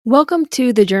Welcome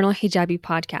to the Journal Hijabi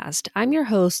podcast. I'm your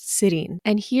host, Sireen,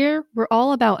 and here we're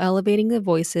all about elevating the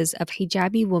voices of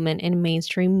hijabi women in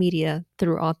mainstream media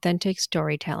through authentic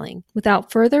storytelling.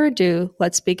 Without further ado,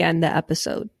 let's begin the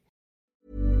episode.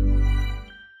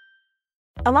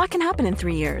 A lot can happen in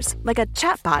 3 years, like a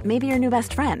chatbot may be your new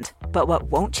best friend. But what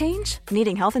won't change?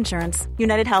 Needing health insurance.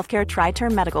 United Healthcare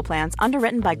Tri-Term Medical Plans,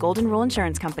 underwritten by Golden Rule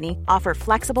Insurance Company, offer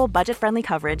flexible, budget-friendly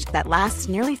coverage that lasts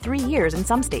nearly 3 years in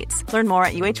some states. Learn more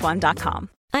at uh1.com.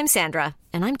 I'm Sandra,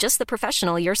 and I'm just the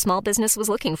professional your small business was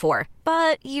looking for.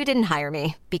 But you didn't hire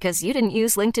me because you didn't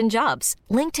use LinkedIn Jobs.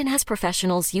 LinkedIn has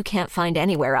professionals you can't find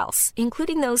anywhere else,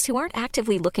 including those who aren't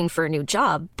actively looking for a new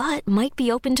job, but might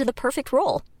be open to the perfect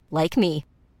role, like me.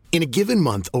 In a given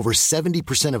month, over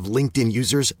 70% of LinkedIn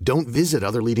users don't visit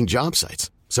other leading job sites.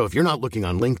 So if you're not looking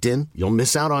on LinkedIn, you'll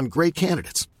miss out on great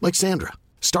candidates like Sandra.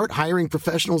 Start hiring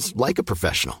professionals like a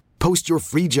professional. Post your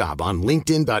free job on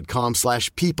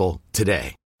linkedin.com/people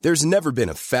today. There's never been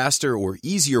a faster or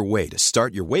easier way to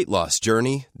start your weight loss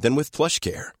journey than with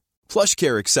PlushCare.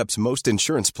 PlushCare accepts most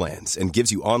insurance plans and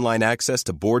gives you online access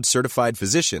to board-certified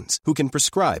physicians who can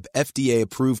prescribe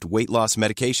FDA-approved weight loss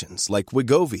medications like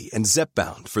Wegovy and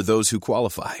Zepbound for those who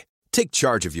qualify. Take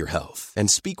charge of your health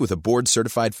and speak with a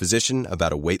board-certified physician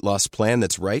about a weight loss plan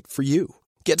that's right for you.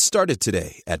 Get started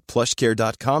today at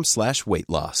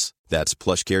plushcare.com/weightloss. That's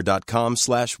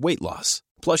plushcare.com/weightloss.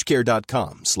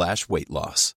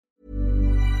 plushcare.com/weightloss.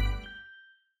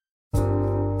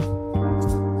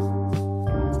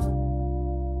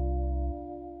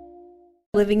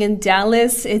 Living in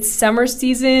Dallas, it's summer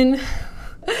season.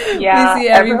 Yeah, we see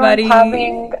everybody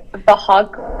having the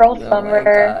hot girl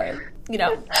summer. You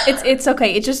know, it's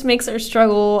okay. It just makes our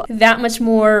struggle that much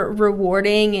more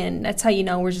rewarding, and that's how you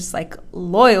know we're just like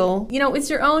loyal. You know, it's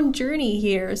your own journey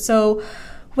here. So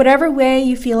whatever way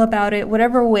you feel about it,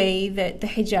 whatever way that the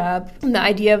hijab, the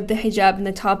idea of the hijab and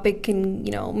the topic can,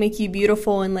 you know, make you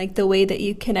beautiful, and like the way that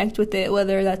you connect with it,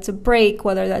 whether that's a break,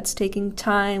 whether that's taking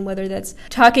time, whether that's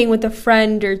talking with a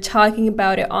friend or talking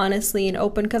about it honestly and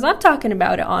open, because I'm talking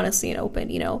about it honestly and open,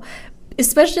 you know,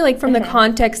 especially like from the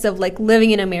context of like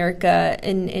living in America,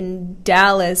 in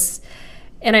Dallas.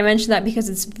 And I mentioned that because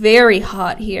it's very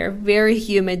hot here, very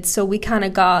humid, so we kind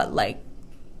of got like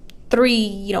 3,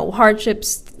 you know,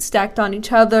 hardships stacked on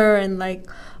each other, and like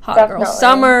hot girl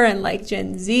summer and like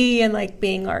Gen Z and like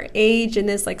being our age, and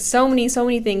there's like so many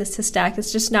things to stack.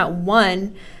 It's just not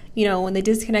one, you know, when they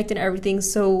disconnect and everything.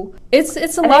 So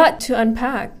it's a lot to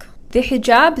unpack. The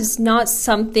hijab is not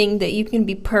something that you can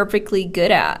be perfectly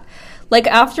good at. Like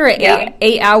after an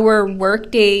 8-hour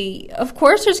work day, of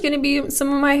course there's going to be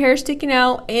some of my hair sticking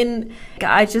out. And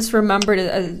I just remembered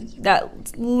that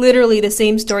literally the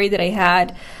same story that I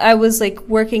had. I was like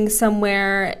working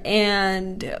somewhere,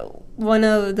 and one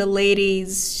of the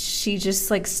ladies, she just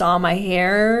like saw my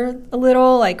hair a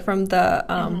little, like from the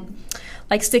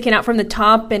like sticking out from the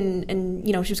top, and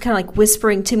you know, she was kind of like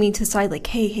whispering to me to the side, like,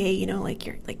 hey, you know, like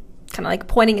you're like kind of like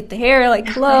pointing at the hair, like,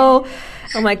 hello.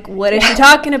 I'm like, what is she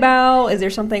talking about? Is there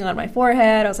something on my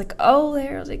forehead? I was like, oh,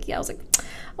 there. I was like, yeah. I was like,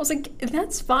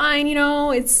 that's fine, you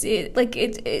know.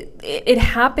 It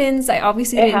happens. I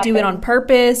obviously didn't do it on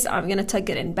purpose. I'm gonna tuck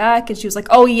it in back. And she was like,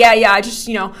 oh yeah. I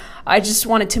just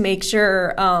wanted to make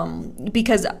sure,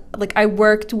 because like I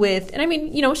worked with, and I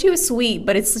mean, you know, she was sweet,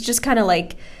 but it's just kind of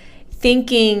like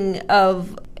thinking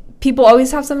of people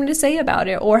always have something to say about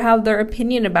it, or have their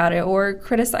opinion about it, or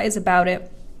criticize about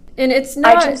it. And it's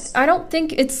not, I don't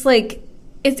think it's like,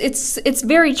 it's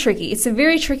very tricky. It's a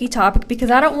very tricky topic, because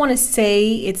I don't want to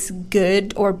say it's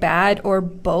good or bad or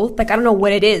both. Like, I don't know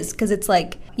what it is, because it's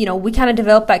like, you know, we kind of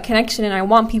developed that connection, and I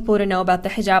want people to know about the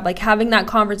hijab. Like having that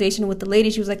conversation with the lady,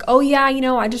 she was like, oh yeah, you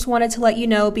know, I just wanted to let you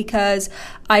know because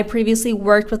I previously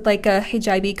worked with like a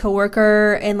hijabi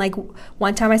coworker, and like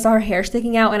one time I saw her hair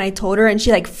sticking out, and I told her, and she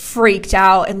like freaked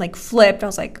out and like flipped. I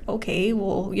was like, okay,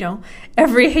 well, you know,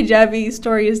 every hijabi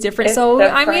story is different.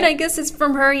 I mean, I guess it's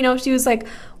from her, you know, she was like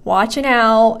watching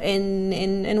out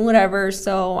and whatever.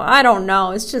 So I don't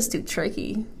know, it's just too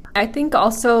tricky. I think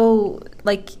also,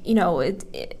 like, you know,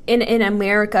 in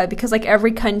America, because like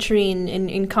every country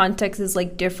in context is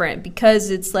like different, because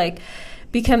it's like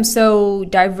become so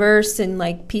diverse, and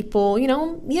like people, you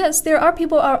know, yes, there are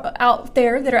people out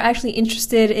there that are actually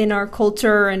interested in our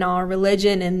culture and our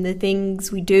religion and the things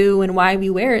we do and why we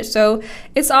wear it. So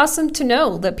it's awesome to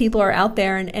know that people are out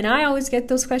there, and I always get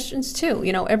those questions too,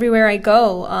 you know, everywhere I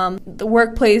go, the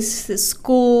workplace, the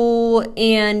school,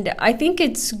 and I think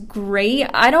it's great.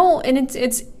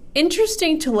 It's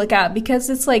interesting to look at, because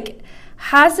it's like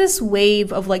has this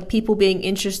wave of like people being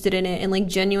interested in it and like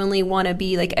genuinely want to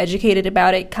be like educated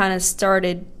about it kind of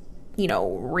started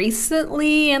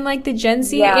recently in like the Gen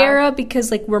Z era,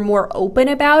 because like we're more open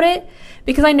about it.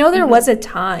 Because I know there was a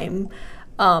time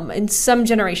in some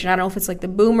generation, I don't know if it's like the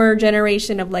boomer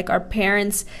generation of like our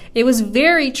parents, it was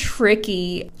very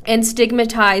tricky and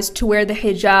stigmatized to wear the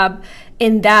hijab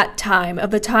in that time,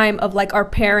 of the time of like our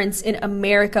parents in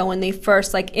America when they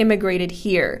first like immigrated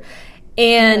here.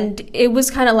 And it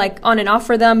was kind of like on and off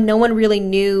for them. No one really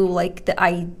knew like the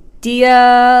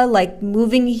idea, like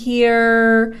moving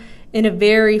here in a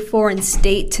very foreign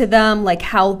state to them, like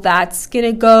how that's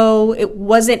gonna go. It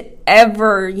wasn't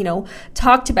ever,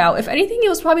 talked about. If anything, it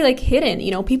was probably like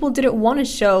hidden. People didn't want to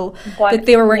show that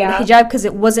they were wearing the hijab because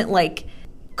it wasn't like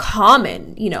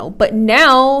common, But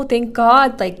now, thank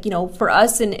God, like, for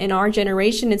us in our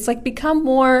generation, it's like become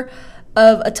more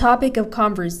of a topic of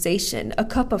conversation, a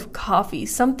cup of coffee,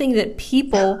 something that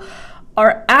people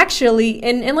are actually,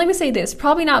 and let me say this,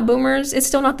 probably not boomers, it's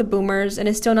still not the boomers, and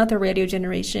it's still not the radio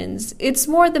generations. It's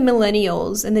more the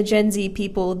millennials and the Gen Z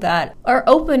people that are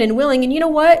open and willing, and you know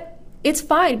what? It's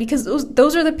fine, because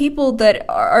those are the people that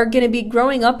are going to be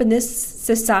growing up in this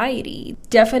society.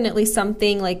 Definitely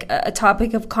something like a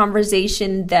topic of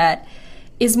conversation that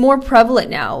is more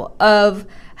prevalent now, of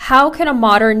how can a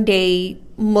modern day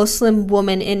Muslim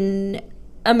woman in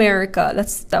America,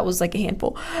 that was like a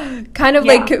handful, kind of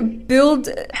like build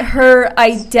her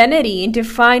identity and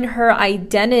define her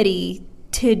identity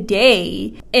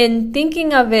today. And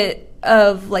thinking of it,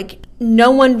 of like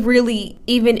no one really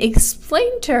even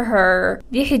explained to her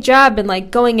the hijab, and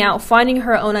like going out, finding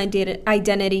her own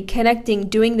identity, connecting,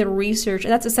 doing the research.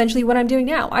 And that's essentially what I'm doing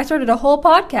now. I started a whole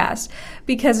podcast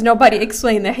because nobody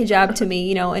explained the hijab to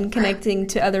me, and connecting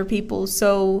to other people.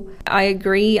 So I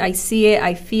agree. I see it.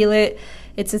 I feel it.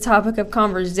 It's a topic of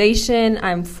conversation.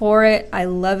 I'm for it. I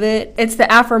love it. It's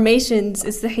the affirmations.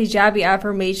 It's the hijabi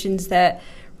affirmations that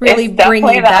really bring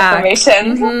you back.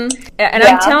 Mm-hmm. And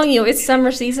I'm telling you, it's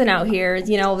summer season out here.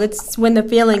 It's when the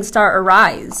feelings start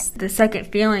arise, the second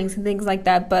feelings and things like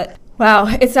that. But wow,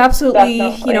 it's absolutely,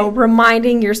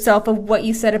 reminding yourself of what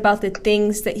you said about the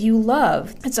things that you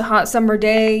love. It's a hot summer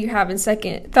day. You're having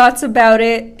second thoughts about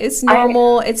it. It's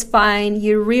normal. It's fine.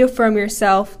 You reaffirm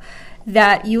yourself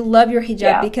that you love your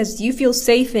hijab because you feel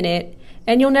safe in it,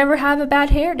 and you'll never have a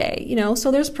bad hair day, So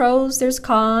there's pros, there's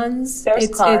cons.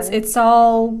 It's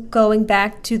all going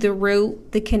back to the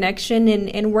root, the connection,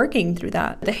 and working through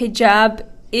that. The hijab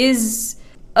is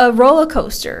a roller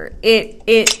coaster.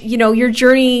 Your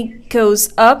journey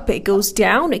goes up, it goes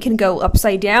down, it can go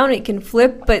upside down, it can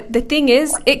flip, but the thing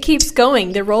is, it keeps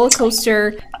going. The roller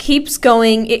coaster keeps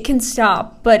going. It can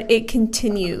stop, but it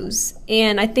continues.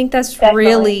 And I think that's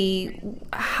really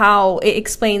how it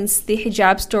explains the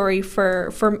hijab story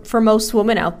for most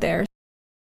women out there.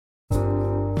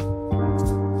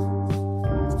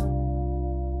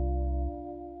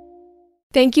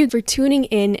 Thank you for tuning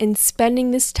in and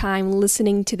spending this time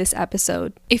listening to this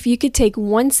episode. If you could take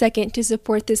 1 second to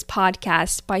support this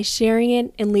podcast by sharing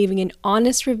it and leaving an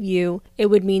honest review, it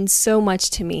would mean so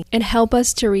much to me and help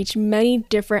us to reach many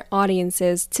different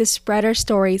audiences to spread our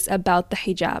stories about the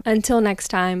hijab. Until next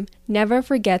time, never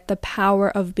forget the power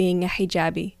of being a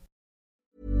hijabi.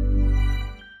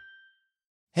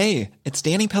 Hey, it's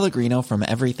Danny Pellegrino from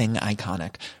Everything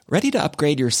Iconic. Ready to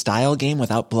upgrade your style game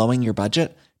without blowing your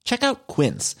budget? Check out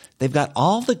Quince. They've got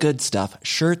all the good stuff,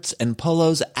 shirts and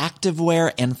polos,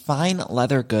 activewear, and fine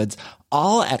leather goods,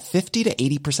 all at 50 to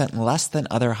 80% less than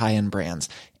other high-end brands.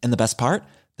 And the best part?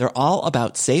 They're all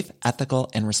about safe,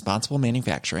 ethical, and responsible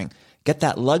manufacturing. Get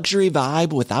that luxury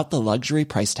vibe without the luxury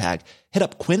price tag. Hit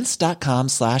up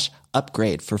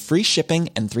quince.com/upgrade for free shipping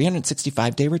and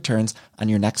 365-day returns on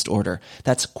your next order.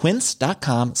 That's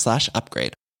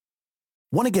quince.com/upgrade.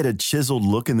 Want to get a chiseled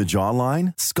look in the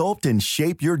jawline? Sculpt and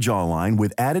shape your jawline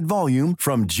with added volume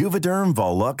from Juvederm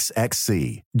Volux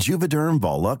XC. Juvederm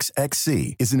Volux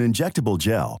XC is an injectable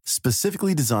gel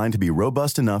specifically designed to be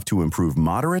robust enough to improve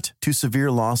moderate to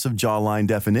severe loss of jawline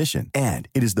definition. And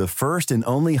it is the first and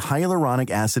only hyaluronic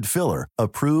acid filler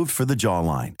approved for the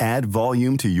jawline. Add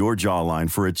volume to your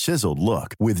jawline for a chiseled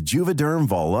look with Juvederm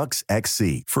Volux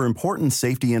XC. For important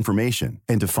safety information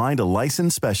and to find a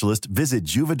licensed specialist, visit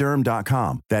Juvederm.com.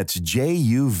 That's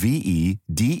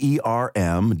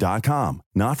Juvederm.com.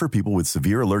 Not for people with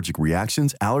severe allergic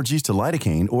reactions, allergies to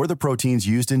lidocaine, or the proteins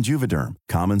used in Juvederm.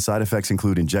 Common side effects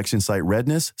include injection site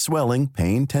redness, swelling,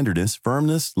 pain, tenderness,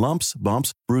 firmness, lumps,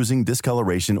 bumps, bruising,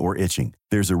 discoloration, or itching.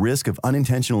 There's a risk of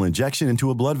unintentional injection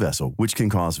into a blood vessel, which can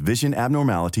cause vision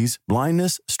abnormalities,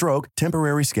 blindness, stroke,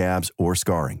 temporary scabs, or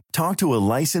scarring. Talk to a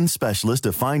licensed specialist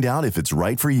to find out if it's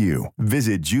right for you.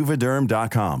 Visit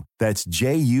Juvederm.com. That's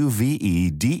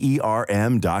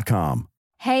Juvederm.com.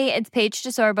 Hey, it's Paige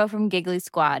DeSorbo from Giggly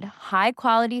Squad. High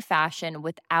quality fashion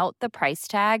without the price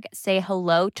tag. Say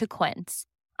hello to Quince.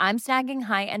 I'm snagging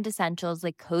high-end essentials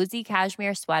like cozy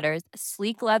cashmere sweaters,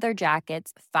 sleek leather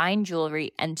jackets, fine jewelry,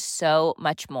 and so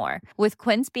much more. With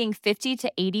Quince being 50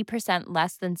 to 80%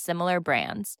 less than similar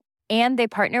brands. And they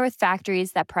partner with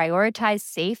factories that prioritize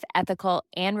safe, ethical,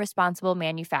 and responsible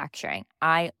manufacturing.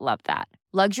 I love that.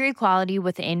 Luxury quality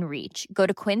within reach. Go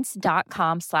to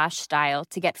quince.com/style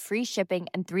to get free shipping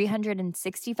and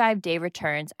 365-day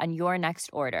returns on your next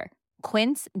order.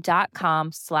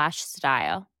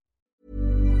 Quince.com/style.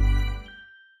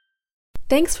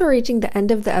 Thanks for reaching the end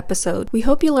of the episode. We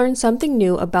hope you learned something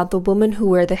new about the women who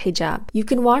wear the hijab. You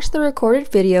can watch the recorded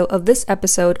video of this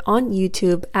episode on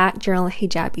YouTube at Journal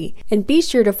Hijabi. And be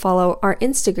sure to follow our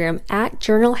Instagram at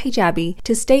Journal Hijabi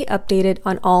to stay updated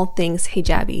on all things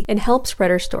hijabi and help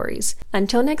spread our stories.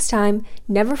 Until next time,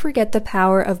 never forget the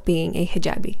power of being a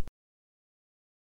hijabi.